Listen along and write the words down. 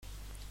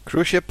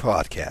Cruise Ship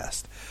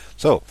Podcast.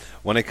 So,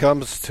 when it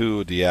comes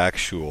to the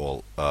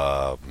actual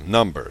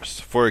numbers,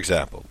 for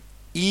example,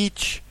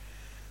 each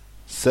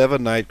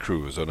 7-night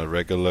cruise on a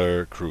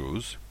regular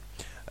cruise,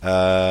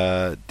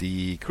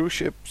 the cruise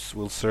ships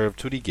will serve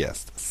to the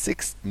guests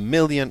 6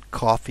 million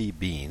coffee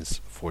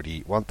beans for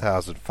the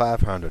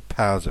 1,500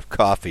 pounds of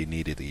coffee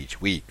needed each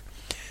week,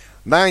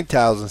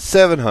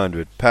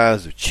 9,700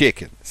 pounds of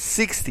chicken,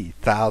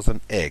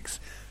 60,000 eggs,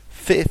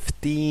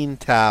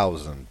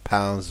 15,000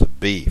 pounds of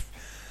beef,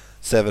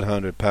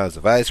 700 pounds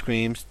of ice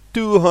creams,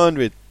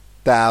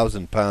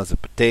 200,000 pounds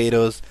of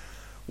potatoes,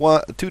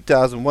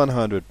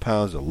 2,100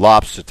 pounds of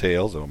lobster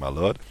tails, oh my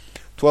lord,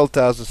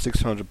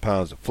 12,600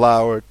 pounds of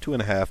flour,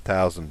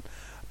 2,500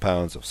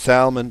 pounds of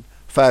salmon,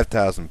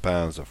 5,000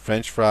 pounds of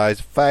French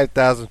fries,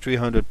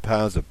 5,300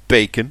 pounds of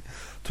bacon,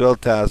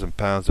 12,000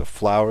 pounds of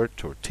flour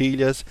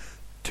tortillas,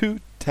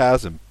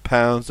 2,000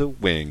 pounds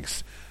of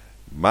wings.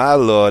 My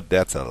lord,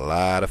 that's a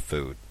lot of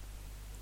food.